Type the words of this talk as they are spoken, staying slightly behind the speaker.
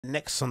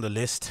Next on the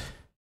list,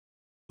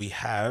 we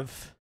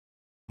have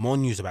more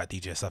news about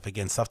DJ stuff.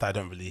 Again, stuff that I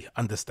don't really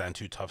understand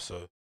too tough.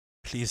 So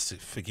please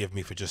forgive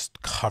me for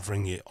just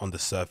covering it on the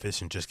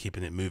surface and just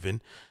keeping it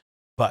moving.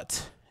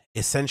 But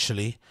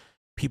essentially,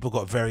 people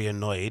got very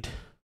annoyed,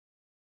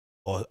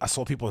 or I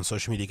saw people on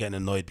social media getting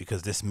annoyed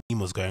because this meme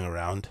was going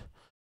around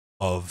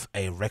of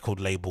a record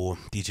label,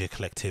 DJ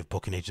collective,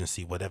 booking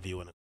agency, whatever you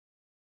want to,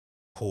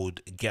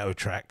 called Ghetto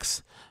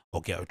Traxx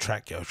or Ghetto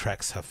Track, Ghetto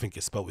Traxx. I think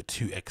it's spelled with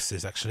two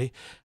X's actually.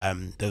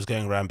 That was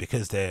going around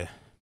because they're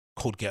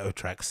called Ghetto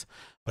Traxx,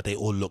 but they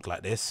all look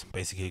like this,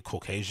 basically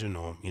Caucasian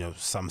or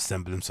some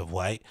semblance of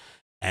white.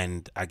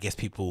 And I guess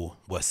people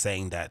were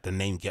saying that the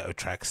name Ghetto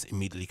Traxx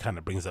immediately kind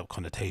of brings up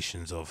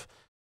connotations of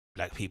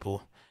black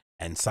people,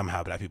 and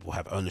somehow black people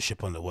have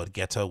ownership on the word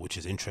ghetto, which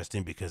is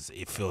interesting because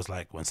it feels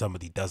like when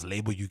somebody does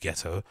label you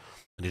ghetto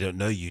and they don't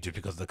know you just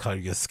because of the color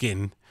of your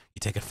skin, you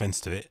take offense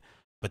to it.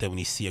 But then when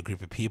you see a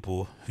group of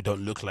people who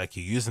don't look like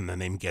you using the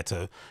name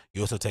ghetto,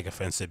 you also take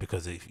offense to it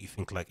because you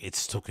think like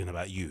it's talking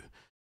about you.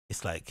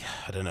 It's like,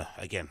 I don't know,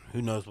 again,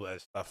 who knows what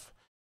stuff.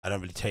 I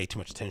don't really pay too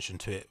much attention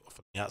to it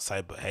from the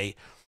outside, but hey,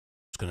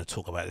 I'm just going to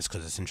talk about this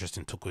because it's an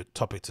interesting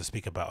topic to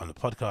speak about on the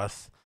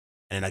podcast.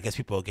 And I guess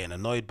people are getting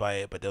annoyed by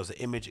it, but there was an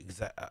image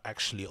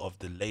actually of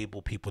the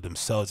label people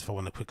themselves. If I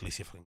want to quickly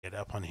see if I can get it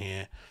up on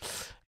here.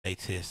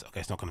 Latest,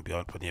 okay, it's not going to be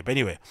up on here. But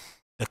anyway,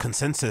 the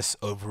consensus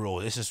overall,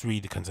 let's just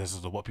read the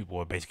consensus of what people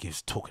were basically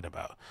talking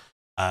about.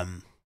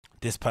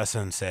 This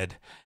person said,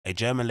 a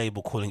German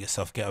label calling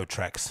itself Ghetto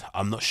Traxx.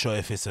 I'm not sure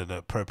if it's an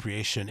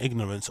appropriation,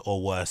 ignorance,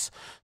 or worse,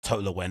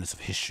 total awareness of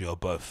history, or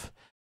both.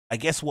 I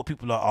guess what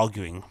people are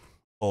arguing,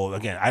 or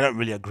again, I don't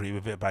really agree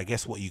with it, but I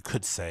guess what you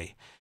could say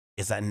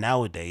is that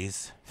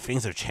nowadays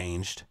things have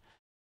changed,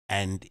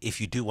 and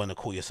if you do want to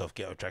call yourself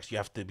Ghetto Traxx, you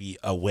have to be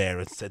aware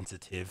and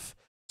sensitive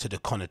to the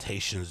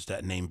connotations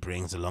that name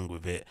brings along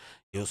with it.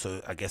 You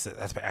also, I guess,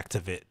 aspect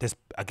of it.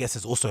 I guess,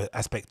 there's also an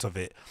aspect of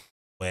it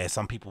where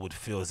some people would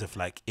feel as if,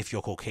 like, if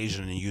you're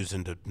Caucasian and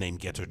using the name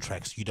Ghetto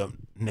Traxx, you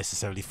don't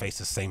necessarily face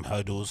the same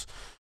hurdles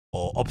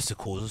or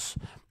obstacles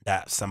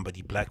that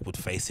somebody black would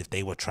face if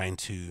they were trying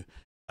to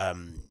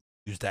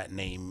use that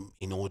name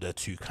in order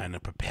to kind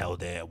of propel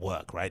their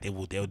work, right? They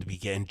would be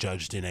getting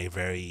judged in a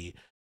very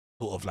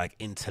sort of like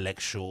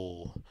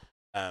intellectual,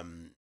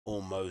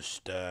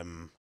 almost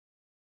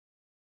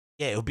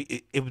yeah,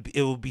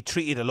 it would be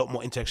treated a lot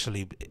more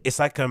intellectually. It's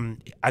like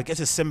I guess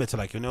it's similar to,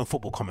 like,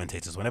 football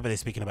commentators, whenever they're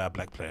speaking about a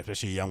black player,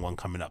 especially a young one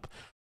coming up,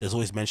 there's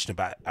always mention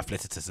about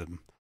athleticism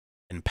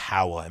and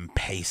power and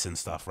pace and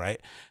stuff, right?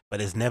 But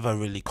there's never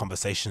really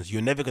conversations.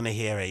 You're never gonna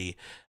hear a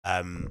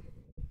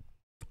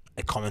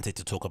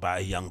commentator talk about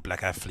a young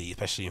black athlete,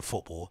 especially in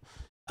football,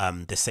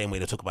 the same way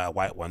they talk about a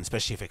white one,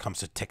 especially if it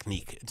comes to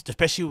technique,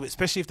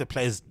 especially if the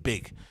player's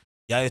big.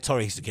 Yaya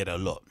Toure used to get it a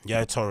lot.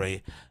 Yaya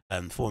Toure,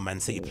 former Man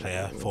City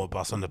player, former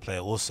Barcelona player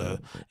also,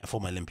 and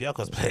former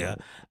Olympiacos player,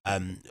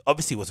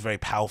 obviously was very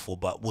powerful,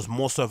 but was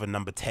more so of a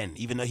number 10.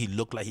 Even though he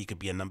looked like he could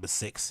be a number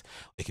 6,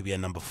 or he could be a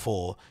number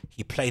 4,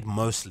 he played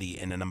mostly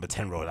in a number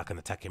 10 role, like an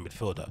attacking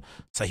midfielder.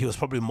 So he was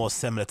probably more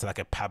similar to like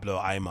a Pablo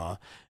Aimar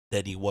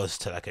than he was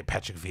to like a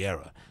Patrick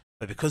Vieira.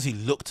 But because he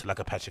looked like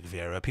a Patrick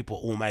Vieira, people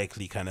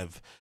automatically kind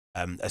of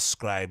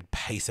ascribed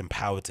pace and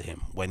power to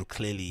him, when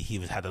clearly he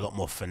had a lot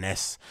more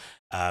finesse,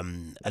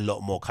 a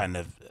lot more kind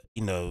of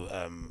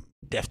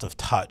depth of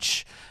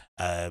touch,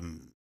 a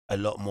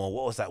lot more,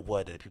 what was that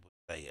word that people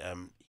say,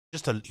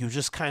 he was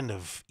just kind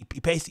of, he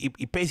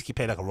basically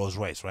played like a Rolls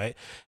Royce, right?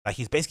 Like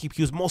he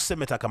was more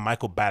similar to like a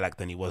Michael Ballack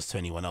than he was to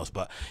anyone else.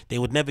 But they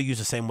would never use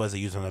the same words they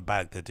use on a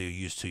Ballack that they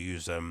used to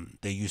use.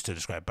 They used to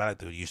describe Ballack.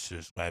 They used to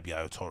describe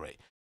Yaya Toure.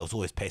 It was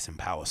always pace and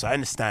power. So I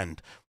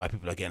understand why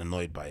people are getting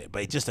annoyed by it.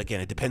 But it just, again,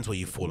 it depends where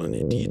you fall on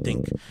it. Do you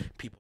think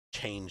people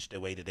change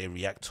the way that they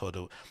react to it,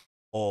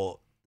 or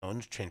no,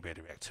 not change the way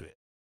they react to it?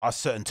 Are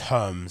certain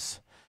terms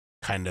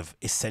kind of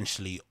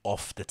essentially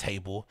off the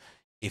table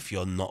if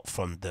you're not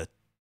from the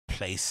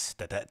place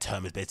that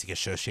term is basically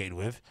associated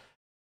with?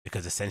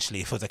 Because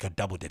essentially it feels like a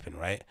double dipping,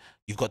 right?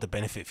 You've got the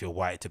benefit if you're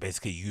white to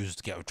basically use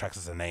Ghetto Traxx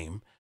as a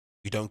name.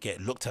 You don't get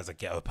looked as a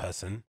ghetto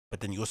person, but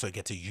then you also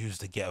get to use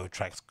the Ghetto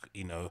Traxx,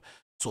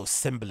 sort of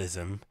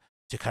symbolism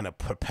to kind of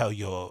propel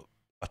your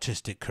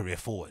artistic career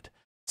forward.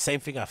 Same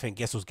thing, I think,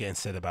 guess was getting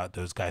said about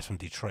those guys from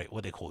Detroit. What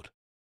are they called?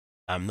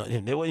 Not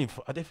they weren't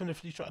even, are they from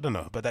Detroit? I don't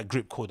know, but that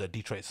group called the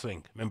Detroit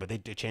Swing. Remember, they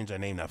changed their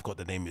name now. I forgot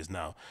the name is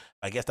now.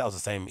 I guess that was the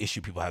same issue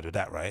people had with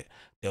that, right?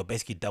 They were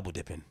basically double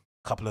dipping.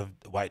 A couple of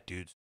white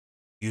dudes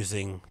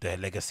using their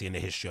legacy and the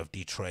history of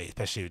Detroit,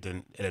 especially with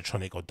the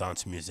electronic or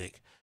dance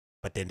music.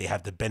 But then they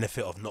have the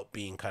benefit of not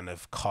being kind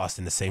of cast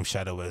in the same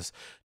shadow as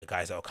the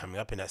guys that are coming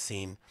up in that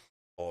scene,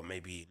 or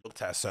maybe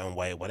looked at a certain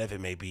way, whatever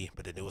it may be.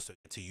 But then they also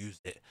get to use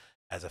it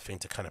as a thing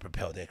to kind of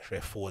propel their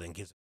career forward and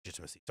gives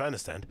legitimacy. So I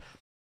understand.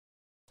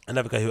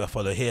 Another guy who I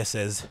follow here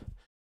says,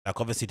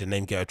 like, obviously the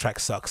name Ghetto Traxx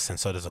sucks, and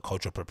so does a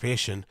cultural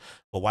appropriation,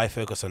 but why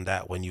focus on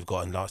that when you've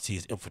got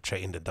Nazis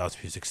infiltrating the dance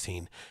music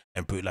scene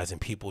and brutalizing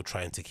people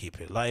trying to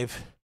keep it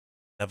alive?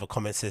 Another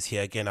comment says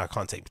here again, I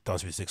can't take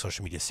dance music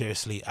social media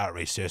seriously.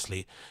 Outrage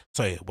seriously.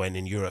 Sorry, when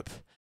in Europe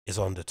is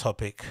on the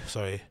topic.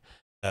 Sorry,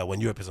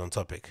 when Europe is on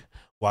topic.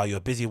 While you're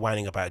busy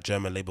whining about a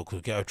German label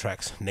called Ghetto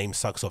Traxx, name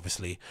sucks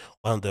obviously,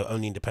 one of the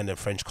only independent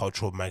French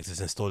cultural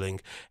magazines installing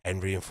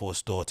and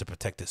reinforced door to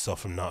protect itself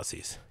from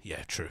Nazis.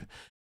 Yeah, true.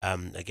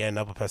 Again,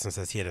 another person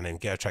says here the name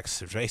Ghetto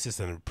Traxx is racist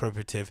and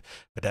appropriative,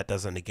 but that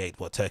doesn't negate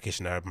what Turkish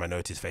and Arab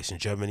minorities face in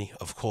Germany.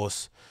 Of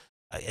course,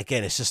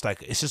 again, it's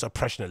just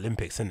oppression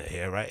Olympics, isn't it?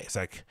 Here, right? It's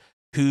like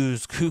who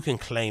can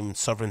claim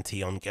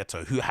sovereignty on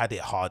ghetto? Who had it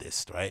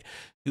hardest, right?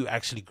 Who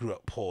actually grew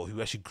up poor?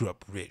 Who actually grew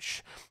up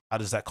rich? How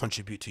does that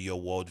contribute to your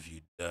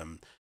worldview?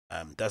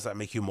 Does that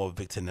make you more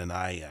victim than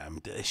I am?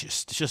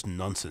 It's just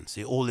nonsense.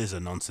 It all is a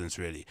nonsense,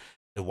 really.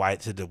 The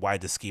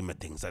wider scheme of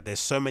things. Like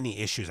there's so many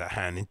issues at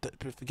hand.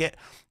 And forget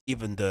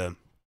even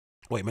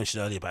what you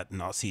mentioned earlier about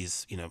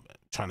Nazis,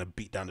 trying to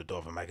beat down the door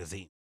of a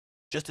magazine.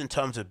 Just in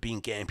terms of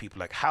getting people,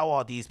 like, how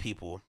are these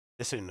people?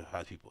 Listen,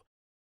 how people.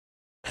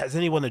 Has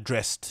anyone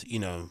addressed,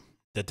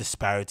 the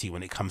disparity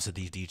when it comes to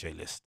these DJ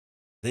lists?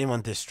 Has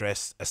anyone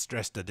stressed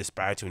the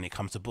disparity when it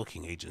comes to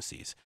booking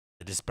agencies?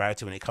 The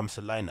disparity when it comes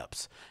to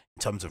lineups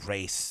in terms of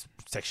race,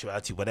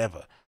 sexuality,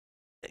 whatever.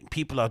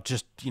 People are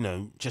just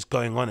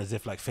going on as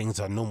if like things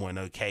are normal and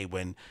okay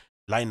when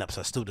lineups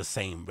are still the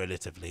same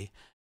relatively.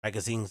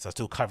 Magazines are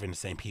still covering the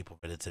same people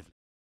relatively.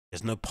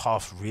 There's no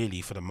path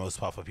really for the most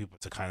part for people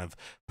to kind of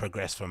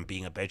progress from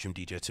being a bedroom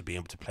DJ to being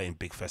able to play in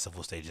big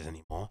festival stages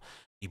anymore.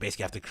 You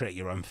basically have to create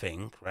your own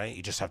thing, right?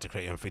 You just have to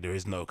create your own thing. There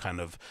is no kind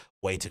of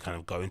way to kind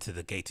of go into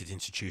the gated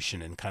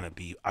institution and kind of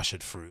be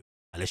ushered through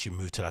unless you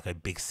move to like a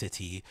big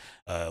city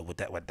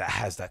that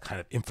has that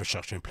kind of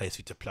infrastructure in place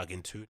for you to plug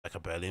into, like a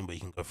Berlin, where you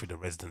can go through the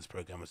residence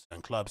program with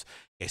certain clubs.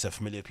 Okay, so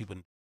familiar people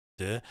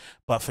do.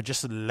 But for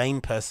just a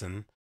lame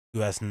person who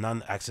has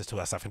none access to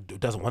our stuff and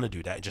doesn't want to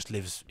do that, it just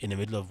lives in the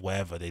middle of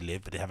wherever they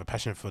live, but they have a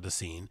passion for the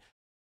scene.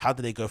 How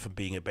do they go from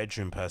being a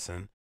bedroom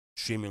person,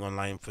 streaming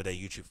online for their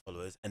YouTube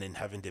followers, and then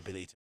having the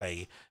ability to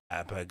play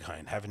at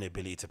Berghain, having the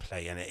ability to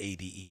play an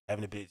ADE,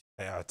 having the ability to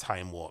play a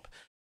Time Warp,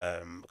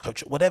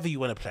 coach, whatever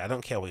you want to play? I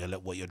don't care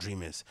what your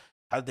dream is.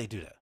 How do they do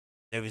that?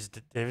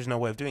 There is no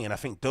way of doing it. And I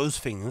think those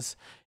things,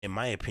 in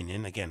my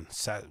opinion, again,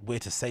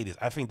 weird to say this,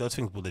 I think those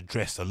things will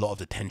address a lot of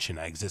the tension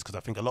that exists, because I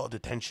think a lot of the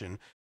tension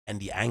and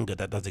the anger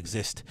that does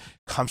exist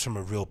comes from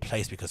a real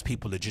place, because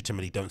people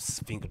legitimately don't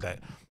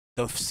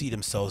see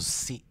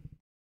themselves,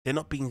 they're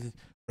not being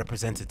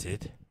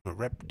represented.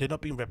 They're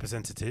not being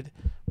represented.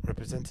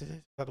 Is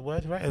that the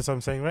word, right? As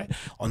I'm saying, right?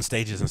 On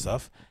stages and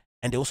stuff.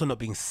 And they're also not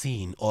being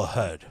seen or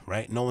heard,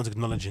 right? No one's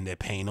acknowledging their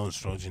pain, no one's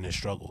acknowledging their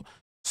struggle.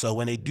 So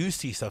when they do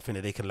see something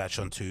that they can latch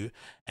onto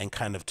and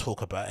kind of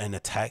talk about and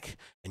attack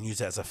and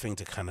use it as a thing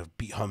to kind of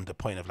beat home the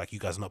point of like, you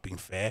guys are not being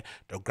fair,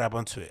 they'll grab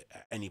onto it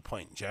at any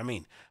point. Do you know what I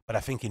mean? But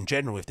I think in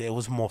general, if there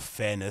was more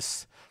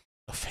fairness,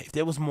 if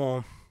there was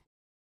more,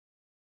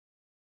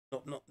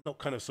 not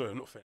kind of, sorry,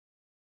 not fair.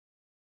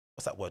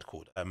 What's that word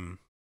called?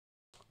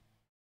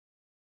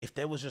 If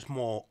there was just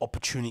more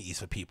opportunities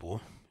for people,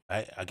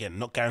 right? Again,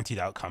 not guaranteed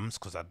outcomes,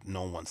 because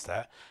no one wants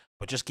that,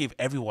 but just give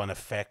everyone a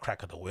fair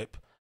crack of the whip.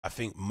 I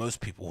think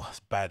most people,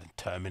 bad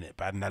term in it,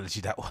 bad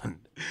analogy, that one,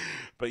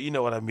 but you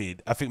know what I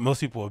mean. I think most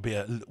people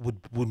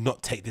would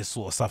not take this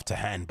sort of stuff to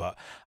hand. But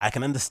I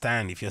can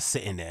understand if you're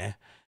sitting there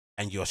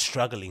and you're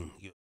struggling.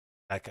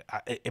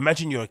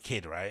 Imagine you're a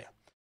kid, right?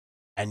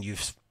 And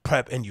you've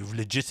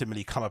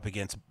legitimately come up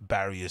against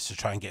barriers to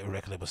try and get a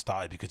record label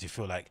started because you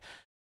feel like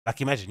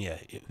imagine, yeah,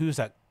 who's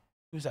that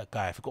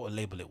guy? I forgot what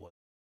label it was.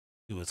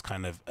 He was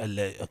kind of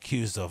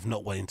accused of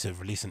not wanting to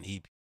release an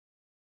EP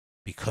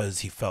because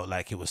he felt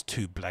like it was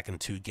too black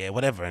and too gay,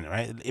 whatever,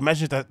 right?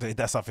 Imagine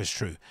that stuff is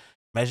true.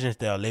 Imagine if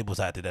there are labels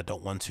out there that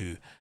don't want to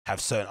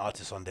have certain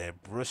artists on their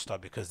roster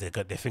because they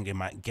think it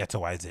might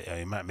ghettoize it or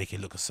it might make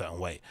it look a certain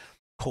way.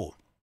 Cool.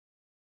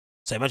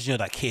 So imagine you're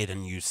that kid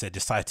and you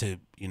decide to,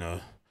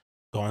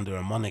 go under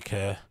a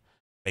moniker,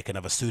 make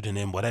another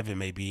pseudonym, whatever it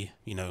may be,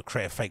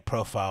 create a fake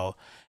profile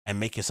and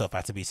make yourself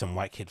out to be some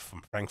white kid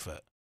from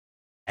Frankfurt.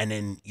 And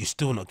then you're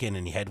still not getting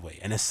any headway.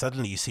 And then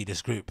suddenly you see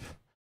this group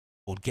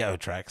called Ghetto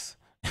Traxx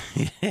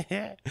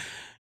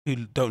who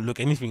don't look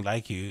anything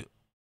like you,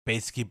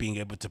 basically being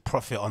able to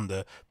profit on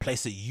the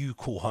place that you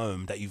call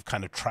home, that you've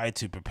kind of tried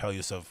to propel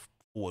yourself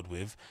forward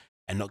with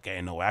and not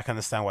getting nowhere. I can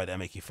understand why that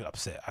make you feel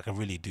upset. I can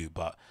really do,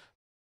 but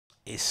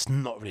it's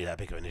not really that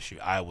big of an issue,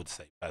 I would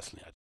say,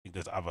 personally. I think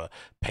there's other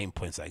pain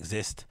points that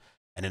exist.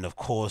 And then, of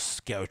course,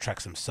 Ghetto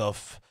Traxx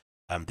himself,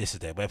 this is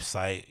their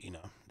website,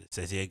 it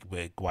says here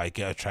why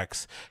Ghetto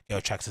Traxx.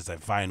 Ghetto Traxx is a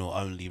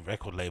vinyl-only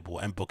record label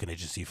and booking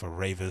agency for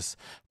ravers,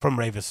 from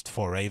ravers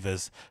for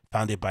ravers,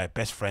 founded by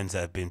best friends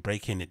that have been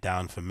breaking it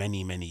down for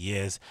many, many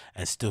years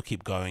and still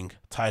keep going,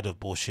 tired of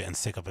bullshit and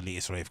sick of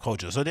elitist rave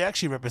culture. So they're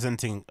actually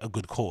representing a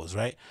good cause,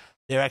 right?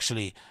 They're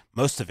actually,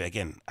 most of it,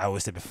 again, I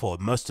always said before,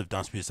 most of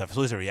dance music stuff is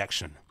always a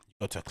reaction.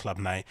 go to a club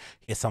night,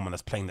 hear someone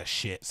that's playing that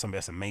shit, somebody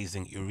that's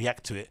amazing, you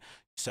react to it,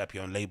 you set up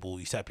your own label,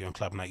 you set up your own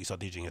club night, you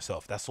start DJing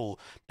yourself. That's all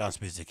dance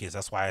music is.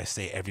 That's why I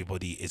say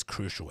everybody is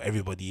crucial.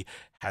 Everybody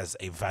has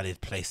a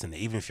valid place in it.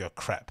 Even if you're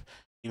crap,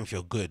 even if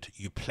you're good,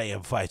 you play a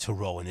vital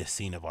role in this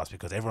scene of ours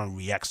because everyone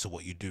reacts to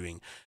what you're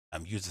doing,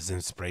 uses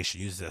inspiration,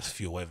 uses as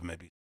fuel, whatever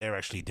maybe. They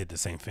actually did the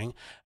same thing.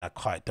 I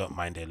quite don't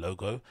mind their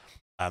logo.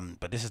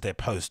 But this is their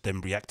post, them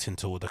reacting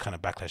to all the kind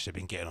of backlash they've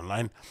been getting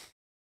online.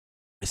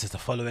 This is the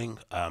following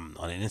on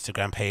an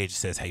Instagram page. It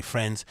says, "Hey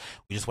friends,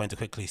 we just wanted to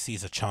quickly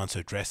seize a chance to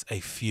address a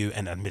few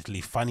and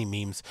admittedly funny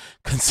memes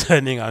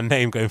concerning our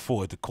name going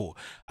forward. The call.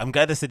 I'm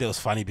glad they said it was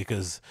funny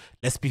because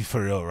let's be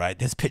for real, right?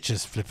 This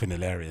picture's flipping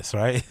hilarious,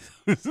 right?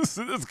 This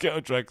Ghetto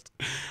Traxx.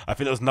 I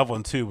think there was another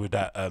one too with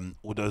that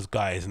all those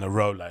guys in a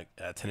row like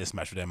a tennis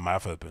match with their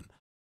mouth open.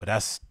 But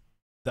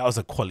that was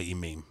a quality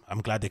meme.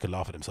 I'm glad they could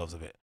laugh at themselves a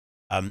bit.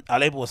 Our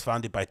label was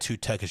founded by two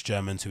Turkish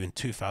Germans who in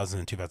 2000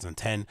 and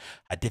 2010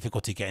 had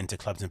difficulty getting to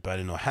clubs in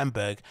Berlin or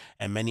Hamburg,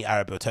 and many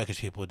Arab or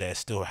Turkish people there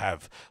still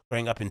have.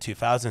 Growing up in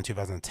 2000 and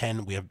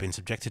 2010, we have been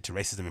subjected to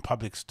racism in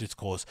public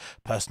discourse,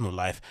 personal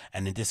life,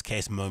 and in this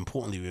case, more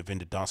importantly, within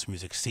the dance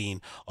music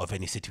scene of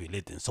any city we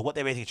lived in. So what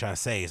they're basically trying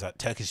to say is that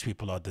Turkish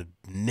people are the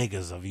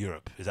niggers of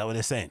Europe. Is that what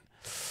they're saying?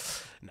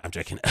 No, I'm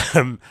joking.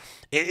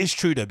 It is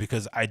true though,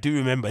 because I do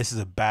remember, this is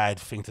a bad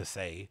thing to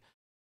say,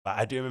 but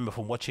I do remember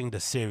from watching the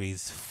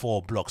series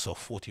 4 blocks or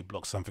 40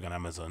 blocks, something on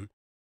Amazon,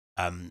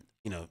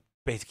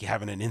 basically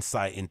having an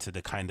insight into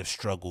the kind of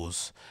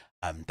struggles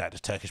that the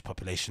Turkish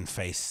population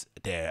face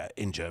there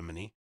in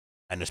Germany,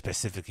 and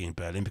specifically in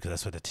Berlin, because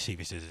that's where the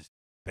TV series is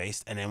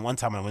based. And then one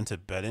time I went to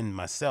Berlin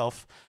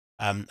myself,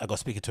 I got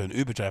speaking to an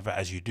Uber driver,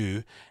 as you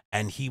do,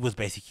 and he was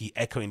basically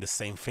echoing the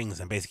same things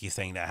and basically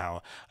saying that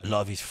how a lot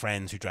of his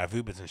friends who drive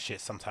Ubers and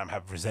shit sometimes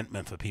have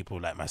resentment for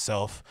people like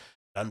myself,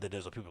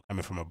 Londoners, or people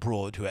coming from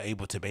abroad who are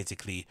able to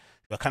basically,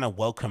 who are kind of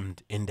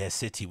welcomed in their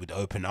city with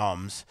open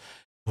arms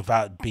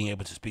without being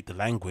able to speak the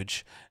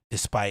language,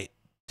 despite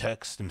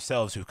Turks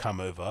themselves who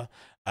come over,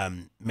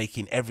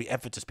 making every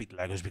effort to speak the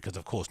language because,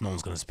 of course, no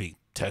one's going to speak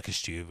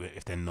Turkish to you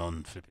if they're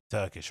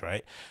non-Turkish,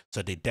 right?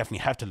 So they definitely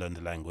have to learn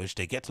the language.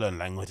 They get to learn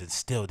language, and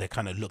still they're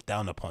kind of looked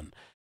down upon.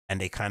 And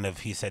they kind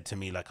of, he said to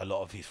me, like a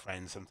lot of his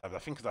friends sometimes, I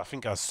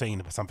think I was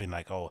saying something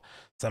like, oh,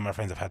 some of my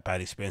friends have had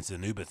bad experiences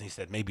in Ubers. And he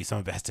said maybe some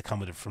of it has to come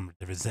with from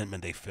the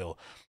resentment they feel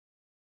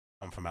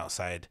from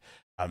outside,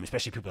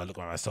 especially people that look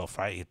like myself,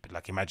 right?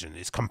 Like imagine,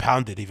 it's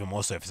compounded even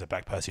more so if it's a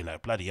black person.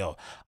 Like, bloody hell,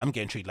 I'm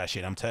getting treated like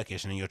shit, I'm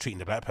Turkish, and then you're treating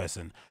the black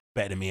person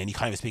better than me, and you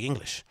can't even speak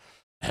English.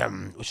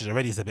 Which is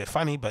already is a bit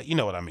funny, but you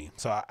know what I mean.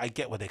 So I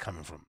get where they're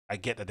coming from. I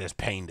get that there's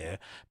pain there,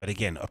 but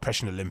again,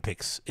 oppression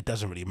Olympics, it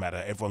doesn't really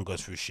matter. Everyone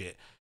goes through shit.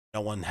 No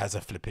one has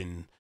a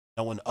flipping,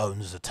 no one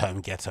owns the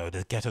term ghetto.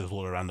 There's ghettos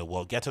all around the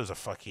world. Ghettos are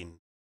fucking,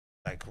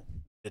 like,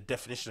 the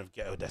definition of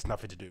ghetto, there's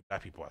nothing to do with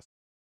black people.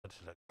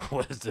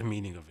 What is the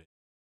meaning of it?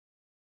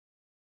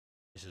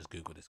 Let's just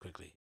Google this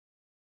quickly.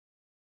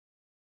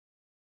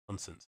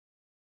 Nonsense.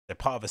 They're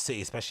part of a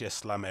city, especially a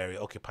slum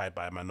area occupied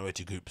by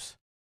minority groups.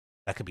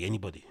 That could be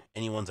anybody.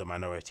 Anyone's a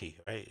minority,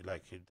 right?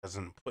 Like, it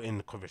doesn't put in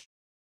the coverage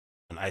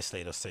an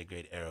isolated or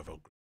segregated area of a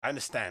group. I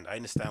understand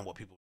what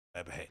people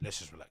say, but hey, let's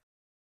just relax.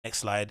 Next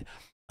slide.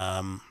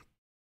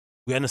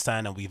 We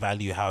understand and we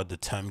value how the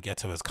term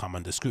ghetto has come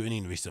under scrutiny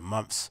in recent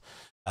months.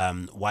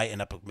 White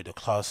and upper middle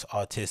class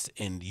artists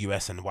in the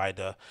US and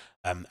wider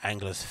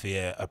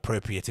Anglosphere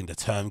appropriating the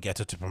term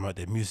ghetto to promote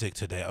their music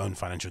to their own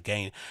financial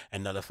gain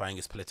and nullifying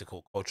its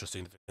political cultural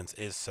significance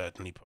is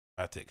certainly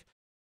problematic.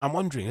 I'm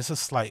wondering, this is a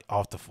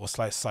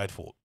slight side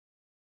thought,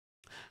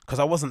 because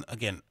I wasn't,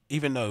 again,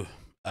 even though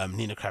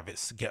Nina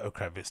Kravitz, Ghetto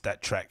Kravitz,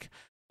 that track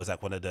was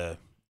like one of the,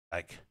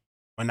 like,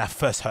 when I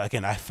first heard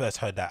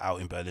that out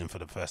in Berlin for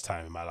the first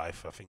time in my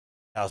life. I think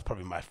that was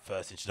probably my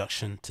first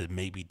introduction to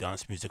maybe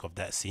dance music of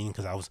that scene,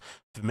 because I was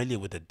familiar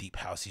with the deep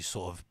housey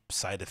sort of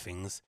side of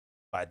things,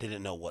 but I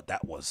didn't know what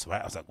that was,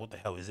 right? I was like, what the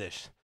hell is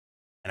this?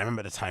 And I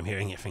remember at the time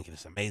hearing it, thinking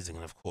it's amazing,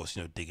 and of course,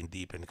 digging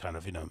deep and kind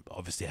of,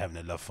 obviously having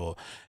a love for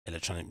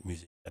electronic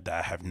music that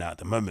I have now at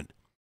the moment.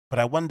 But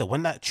I wonder,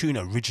 when that tune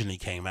originally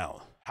came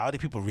out, how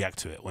did people react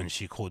to it when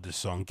she called the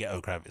song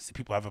Ghetto Kravitz? Did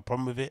people have a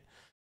problem with it?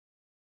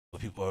 Were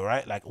people all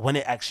right? Like, when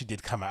it actually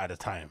did come out at the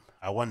time,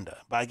 I wonder.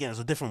 But again, it was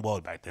a different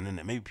world back then, isn't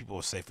it? Maybe people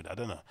were safe with it. I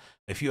don't know.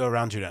 If you were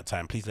around during that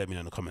time, please let me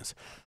know in the comments.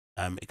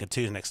 It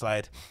continues, next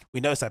slide. We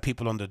noticed that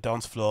people on the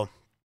dance floor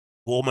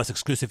were almost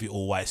exclusively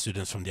all white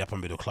students from the upper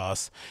middle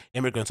class.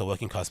 Immigrants or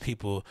working class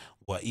people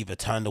were either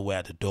turned away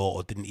at the door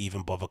or didn't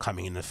even bother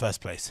coming in the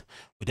first place.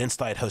 We then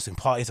started hosting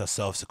parties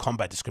ourselves to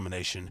combat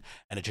discrimination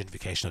and the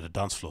gentrification of the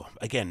dance floor.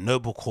 Again,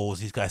 noble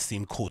cause. These guys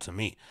seem cool to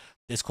me.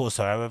 This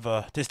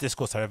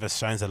discourse, however,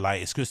 shines a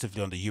light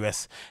exclusively on the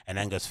US and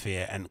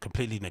Anglosphere and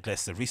completely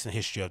neglects the recent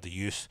history of the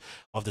use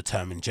of the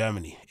term in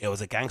Germany. It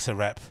was a gangster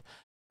rap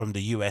from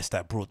the US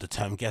that brought the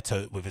term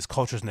ghetto with its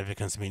cultural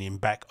significance meaning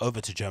back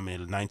over to Germany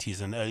in the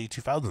 90s and early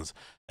 2000s.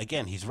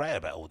 Again, he's right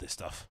about all this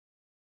stuff.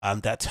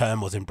 That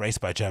term was embraced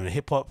by German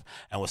hip hop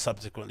and was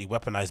subsequently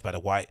weaponized by the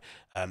white.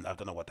 I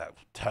don't know what that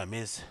term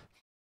is.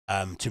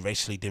 to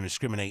racially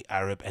discriminate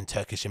Arab and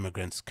Turkish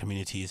immigrants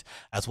communities,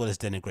 as well as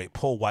denigrate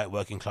poor white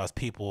working class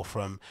people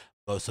from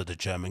most of the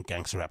German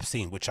gangster rap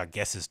scene, which I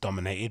guess is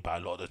dominated by a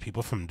lot of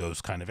people from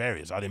those kind of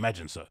areas. I'd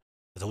imagine so,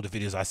 because all the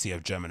videos I see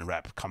of German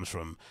rap comes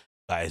from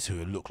guys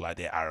who look like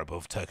they're Arab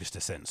of Turkish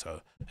descent.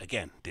 So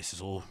again, this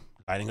is all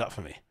lining up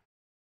for me.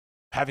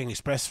 Having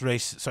experienced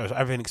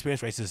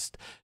racist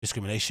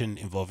discrimination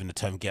involving the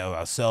term ghetto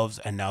ourselves,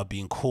 and now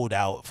being called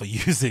out for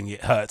using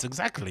it hurts.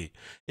 Exactly.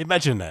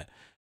 Imagine that.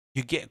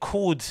 You get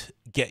called,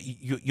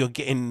 you're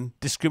getting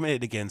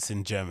discriminated against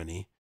in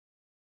Germany,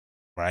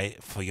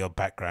 right? For your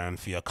background,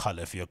 for your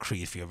color, for your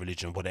creed, for your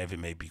religion, whatever it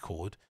may be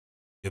called.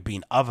 You're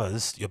being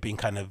others, you're being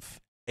kind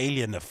of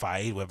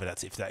alienified, whether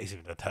that's, if that is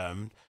even the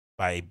term,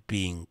 by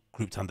being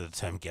grouped under the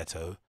term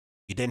ghetto.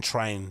 You then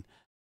try and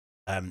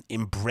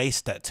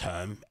embrace that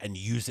term and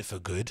use it for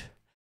good,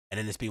 and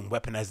then it's being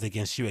weaponized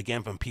against you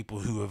again from people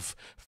who have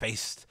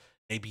faced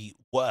maybe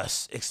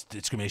worse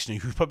discrimination,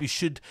 who probably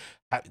should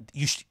have,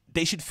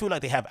 they should feel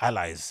like they have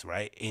allies,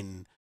 right,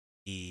 in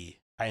the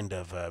kind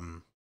of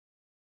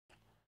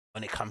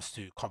when it comes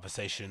to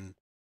conversation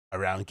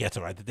around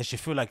ghetto, right? They should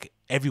feel like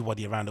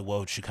everybody around the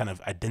world should kind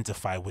of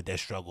identify with their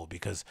struggle,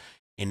 because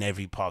in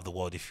every part of the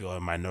world, if you're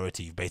a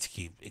minority, you've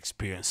basically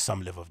experienced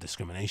some level of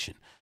discrimination,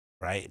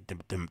 right?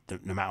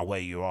 No matter where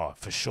you are,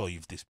 for sure,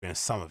 you've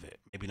experienced some of it.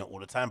 Maybe not all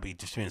the time, but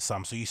you've experienced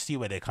some. So you see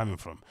where they're coming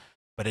from.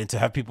 But then to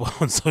have people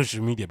on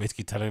social media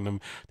basically telling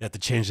them they have to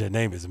change their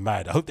name is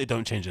mad. I hope they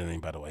don't change their name,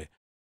 by the way.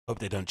 I hope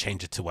they don't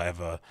change it to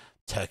whatever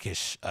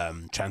Turkish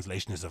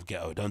translation is of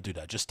ghetto. Don't do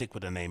that. Just stick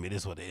with the name. It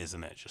is what it is,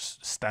 isn't it?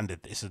 Just standard.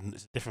 It's a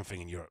different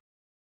thing in Europe.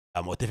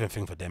 Or a different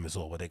thing for them as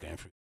well, what they're going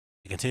through.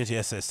 It continues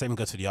here, says, same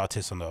goes for the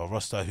artists on the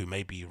roster who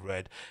may be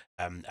read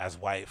as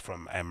white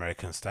from an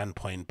American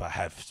standpoint, but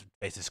have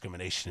faced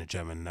discrimination in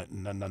German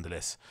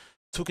nonetheless.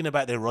 Talking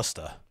about their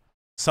roster,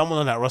 someone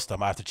on that roster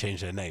might have to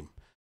change their name.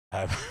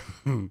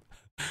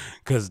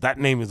 Because that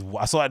name is,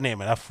 I saw that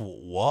name and I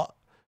thought, what?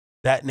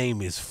 That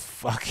name is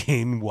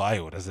fucking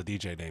wild as a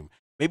DJ name.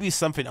 Maybe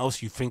something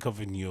else you think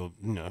of in your,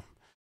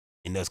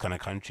 in those kind of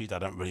countries. I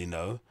don't really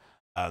know.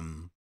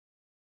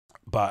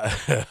 But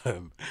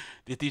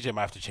the DJ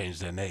might have to change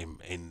their name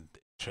in,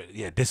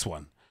 this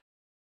one.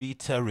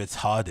 Rita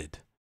Retarded.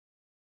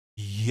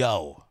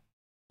 Yo.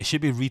 It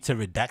should be Rita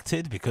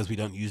Redacted because we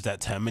don't use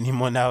that term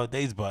anymore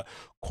nowadays, but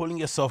calling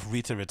yourself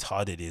Rita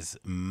Retarded is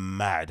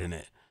mad, isn't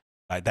it?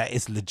 Like, that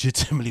is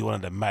legitimately one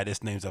of the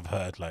maddest names I've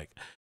heard. Like,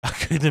 I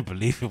couldn't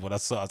believe it when I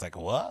saw it. I was like,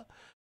 what?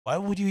 Why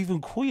would you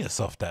even call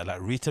yourself that? Like,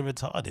 Rita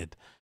Retarded.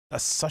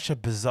 That's such a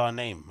bizarre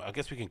name. I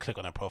guess we can click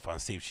on her profile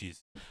and see if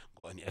she's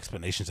got any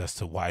explanations as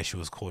to why she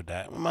was called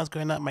that. When I was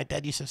growing up, my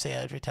dad used to say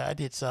I was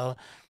retarded, so...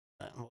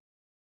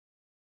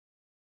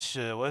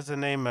 Sure, what's the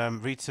name?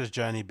 Rita's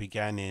journey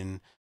began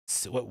in...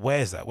 Where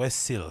is that? Where's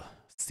Sille,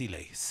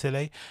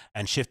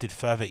 and shifted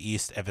further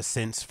east ever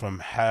since, from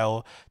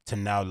Halle to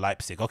now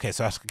Leipzig. Okay,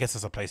 so I guess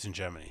that's a place in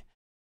Germany.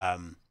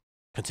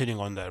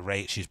 Continuing on the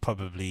rate, she's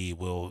probably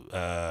will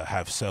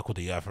have circled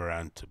the earth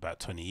around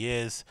about 20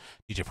 years.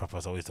 DJ Proper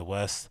is always the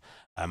worst.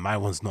 My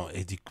one's not.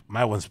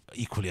 My one's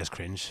equally as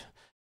cringe.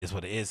 Is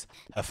what it is.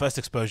 Her first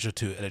exposure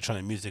to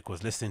electronic music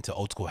was listening to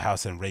old school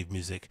house and rave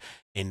music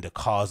in the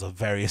cars of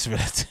various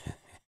relatives.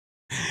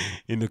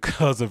 In the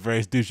cars of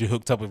various dudes she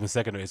hooked up with in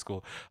secondary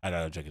school. I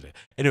know, I'm joking.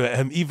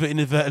 Anyway, either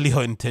inadvertently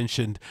or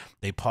intentioned,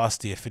 they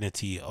passed the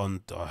affinity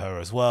on to her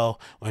as well.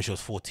 When she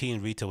was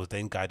 14, Rita was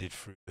then guided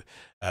through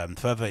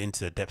further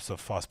into the depths of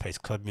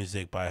fast-paced club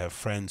music by her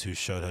friends who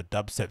showed her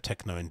dubstep,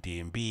 techno, and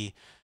D&B.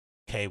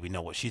 Okay, we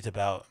know what she's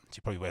about. She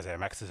probably wears Air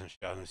Maxes and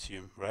shit, I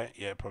assume, right?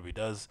 Yeah, probably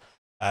does.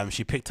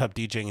 She picked up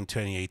DJing in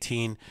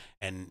 2018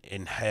 and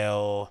in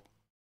Halle.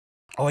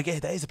 Oh, I guess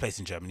that is a place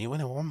in Germany.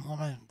 What am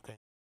I going?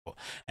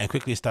 And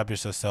quickly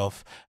established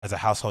herself as a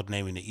household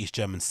name in the East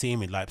German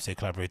scene, in Leipzig,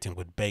 collaborating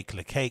with Bake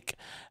Le Cake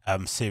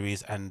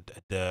series and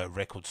the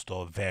record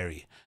store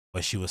Vary,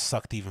 where she was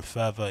sucked even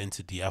further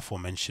into the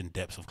aforementioned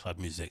depths of club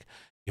music.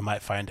 You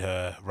might find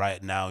her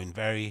right now in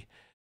Vary,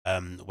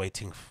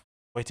 waiting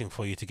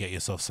for you to get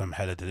yourself some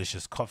hella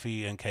delicious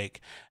coffee and cake,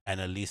 and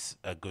at least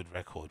a good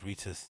record.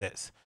 Rita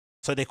sets.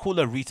 So they call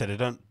her Rita.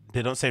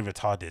 They don't say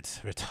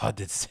retarded.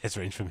 Retarded sets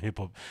range from hip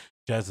hop,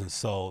 jazz, and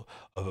soul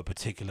of a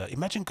particular.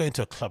 Imagine going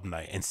to a club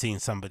night and seeing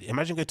somebody.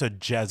 Imagine going to a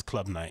jazz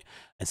club night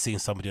and seeing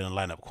somebody on a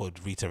lineup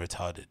called Rita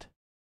Retarded.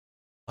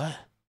 What?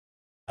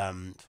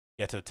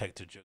 Ghetto Traxx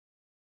to joke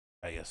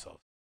by yourself.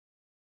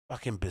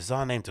 Fucking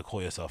bizarre name to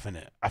call yourself,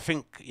 innit? I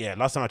think, yeah,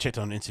 last time I checked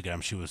on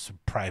Instagram, she was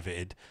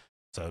privated.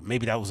 So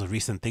maybe that was a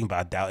recent thing, but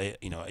I doubt it.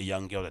 You know, a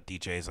young girl that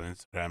DJs on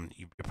Instagram,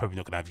 you're probably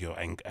not going to have your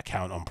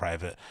account on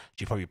private.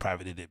 She probably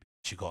privated it.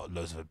 She got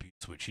loads of abuse,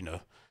 which, it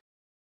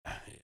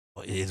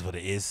is what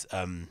it is.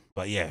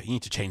 But yeah, you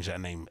need to change that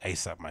name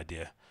ASAP, my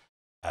dear.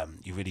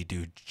 You really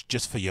do,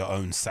 just for your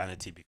own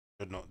sanity,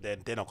 because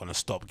they're not going to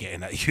stop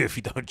getting at you if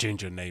you don't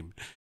change your name.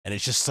 And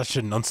it's just such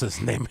a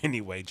nonsense name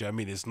anyway. Do you know what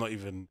I mean? It's not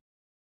even...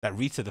 That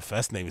Rita, the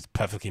first name, is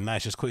perfectly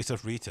nice. Just call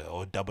yourself Rita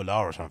or double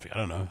R or something. I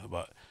don't know.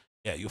 But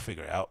yeah, you'll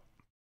figure it out.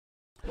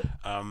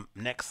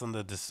 Next on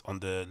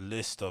the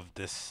list of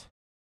this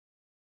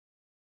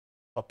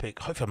topic.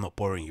 Hopefully, I'm not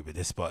boring you with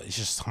this, but it's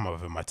just come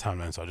over my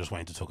timeline, so I just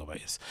wanted to talk about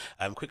this.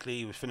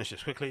 Quickly, we finish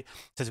this quickly. It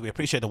says we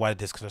appreciate the wider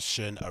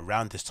discussion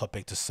around this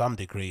topic to some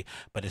degree,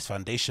 but its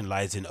foundation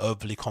lies in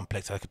overly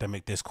complex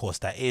academic discourse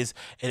that is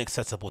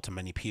inaccessible to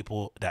many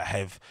people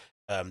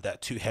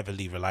that too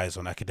heavily relies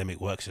on academic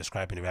works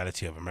describing the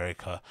reality of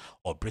America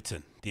or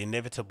Britain. The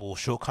inevitable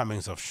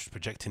shortcomings of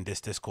projecting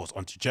this discourse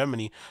onto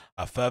Germany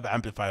are further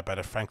amplified by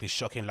the frankly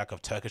shocking lack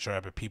of Turkish or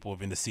Arab people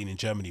within the scene in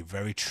Germany.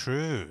 Very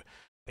true.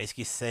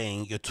 Basically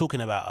saying you're talking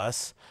about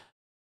us,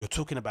 you're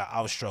talking about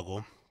our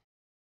struggle,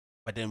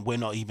 but then we're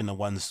not even the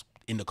ones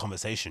in the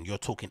conversation. You're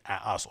talking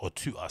at us or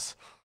to us.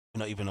 We're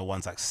not even the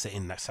ones like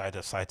sitting that side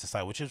to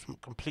side, which is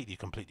completely.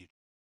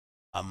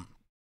 Um,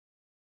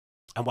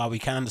 and while we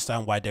can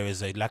understand why there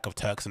is a lack of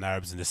Turks and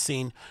Arabs in the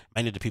scene,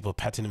 many of the people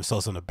patting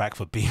themselves on the back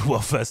for being well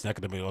versed in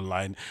academic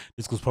online,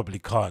 this schools probably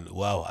can't.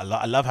 Well,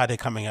 I love how they're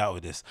coming out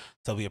with this.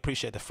 So we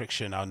appreciate the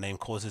friction our name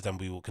causes, and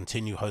we will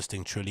continue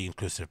hosting truly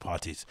inclusive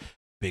parties.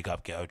 Big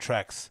up Ghetto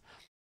Traxx.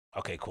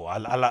 Okay, cool. I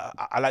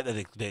like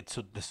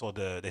that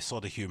they saw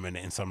the humor in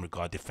it in some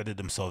regard, defended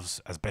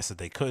themselves as best as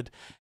they could,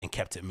 and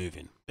kept it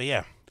moving. But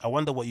yeah, I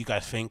wonder what you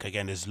guys think.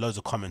 Again, there's loads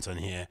of comments on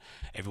here.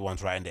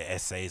 Everyone's writing their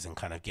essays and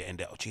kind of getting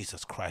their, oh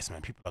Jesus Christ,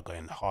 man, people are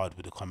going hard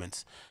with the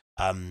comments.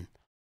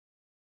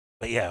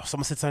 But yeah,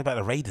 someone said something about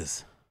the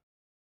Raiders.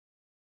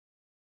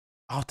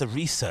 After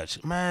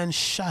research, man,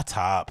 shut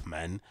up,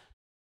 man.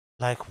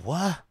 Like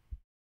what?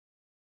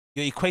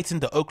 You're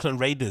equating the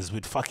Oakland Raiders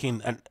with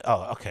fucking and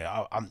oh okay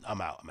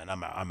I'm out, man.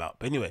 I'm out.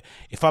 But anyway,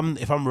 if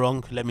I'm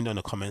wrong, let me know in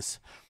the comments.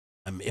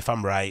 If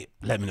I'm right,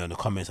 let me know in the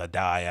comments. I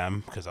doubt I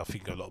am, because I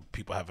think a lot of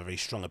people have a very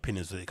strong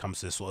opinions when it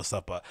comes to this sort of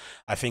stuff. But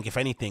I think if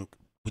anything,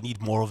 we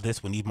need more of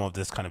this. We need more of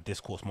this kind of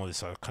discourse, more of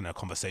this kind of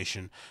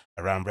conversation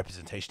around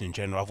representation in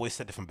general. I've always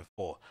said it from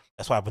before.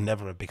 That's why I'm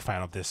never a big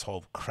fan of this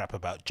whole crap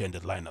about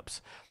gendered lineups.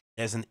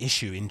 There's an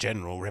issue in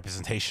general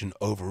representation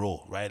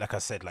overall, right? Like I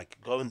said, like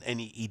go on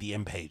any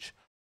EDM page,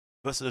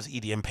 most of those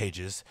EDM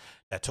pages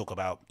that talk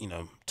about,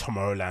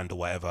 Tomorrowland or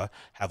whatever,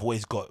 have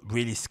always got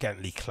really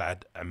scantily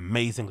clad,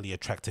 amazingly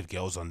attractive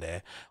girls on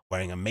there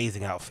wearing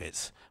amazing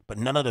outfits. But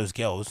none of those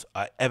girls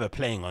are ever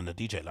playing on the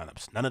DJ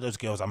lineups. None of those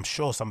girls, I'm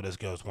sure some of those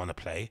girls want to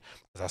play,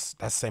 because that's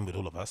the same with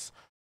all of us.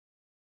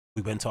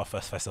 We went to our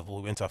first festival,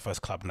 we went to our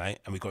first club night,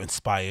 and we got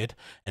inspired,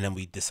 and then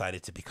we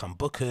decided to become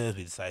bookers,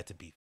 we decided to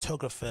be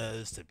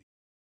photographers, to be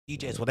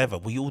DJs, whatever.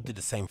 We all did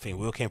the same thing.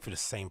 We all came through the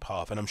same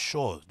path. And I'm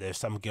sure there's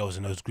some girls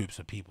in those groups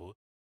of people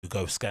who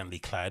go scantily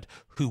clad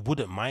who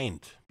wouldn't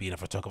mind being a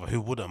photographer,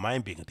 who wouldn't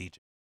mind being a DJ.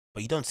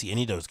 But you don't see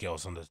any of those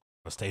girls on the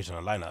stage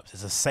on the lineups.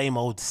 It's the same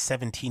old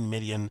 17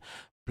 million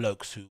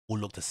blokes who all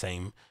look the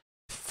same,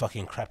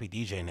 fucking crappy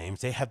DJ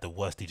names. They have the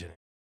worst DJ names,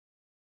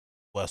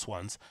 worst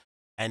ones.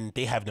 And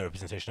they have no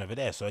representation over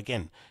there. So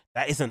again,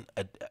 that isn't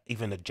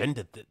even a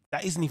gender.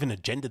 That isn't even a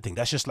gender thing.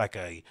 That's just like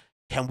a,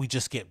 can we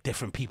just get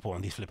different people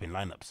on these flipping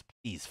lineups,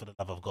 please, for the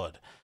love of God?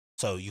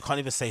 So you can't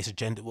even say it's a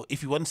gender. Well,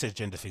 if you want to say it's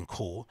a gender thing,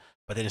 cool.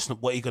 But then it's not.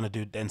 What are you gonna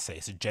do then? Say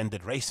it's a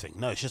gendered race thing?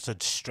 No, it's just a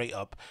straight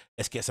up.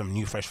 Let's get some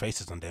new, fresh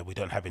faces on there. We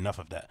don't have enough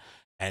of that.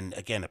 And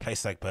again, a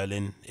place like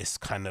Berlin is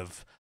kind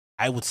of,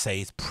 I would say,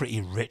 it's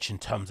pretty rich in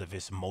terms of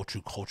its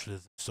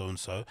multiculturalism, so and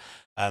so.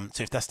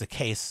 So if that's the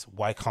case,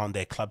 why can't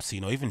their club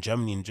scene, or even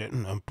Germany in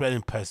general,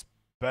 Berlin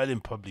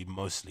probably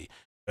mostly,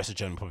 rest of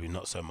Germany probably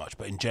not so much,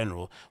 but in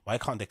general, why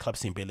can't the club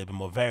scene be a little bit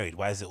more varied?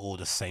 Why is it all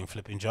the same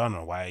flipping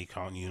genre? Why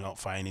can't you not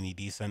find any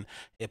decent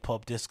hip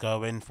hop,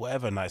 disco, and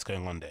whatever nice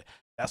going on there?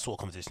 That sort of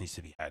conversation needs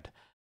to be had,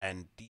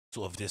 and the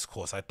sort of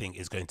discourse, I think,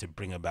 is going to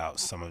bring about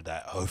some of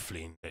that,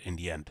 hopefully, in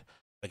the end.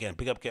 Again,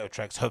 big up Ghetto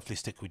Traxx. Hopefully,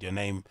 stick with your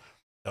name.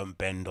 Don't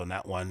bend on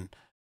that one.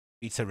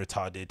 Beta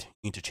retarded.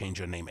 You need to change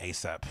your name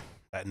ASAP.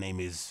 That name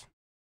is,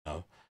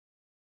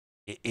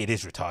 it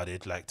is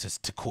retarded. Like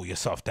to call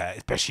yourself that,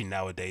 especially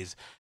nowadays,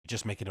 you're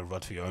just making a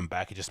rod for your own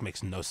back. It just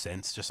makes no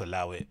sense. Just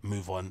allow it.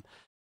 Move on.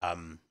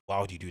 Why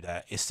would you do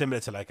that? It's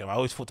similar to like, I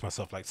always thought to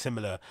myself, like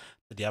similar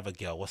to the other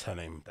girl. What's her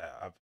name? That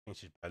I think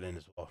she's Berlin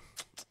as well.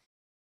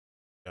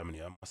 Germany.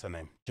 What's her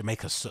name?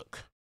 Jamaica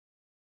Sook.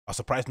 I was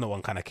surprised no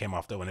one kind of came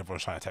after when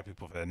everyone's trying to attack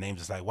people for their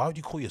names. It's like, why would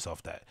you call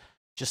yourself that?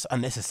 Just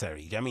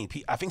unnecessary. I mean,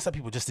 I think some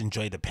people just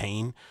enjoy the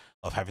pain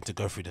of having to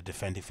go through the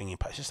defending thing.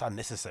 It's just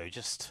unnecessary.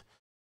 Just,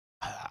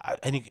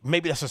 and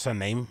maybe that's just her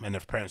name, and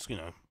if parents,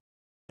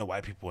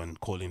 white people and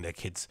calling their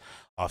kids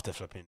after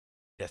flipping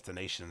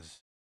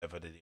destinations, whatever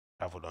they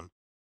traveled on.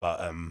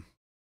 But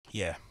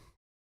yeah,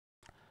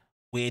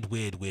 weird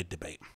debate.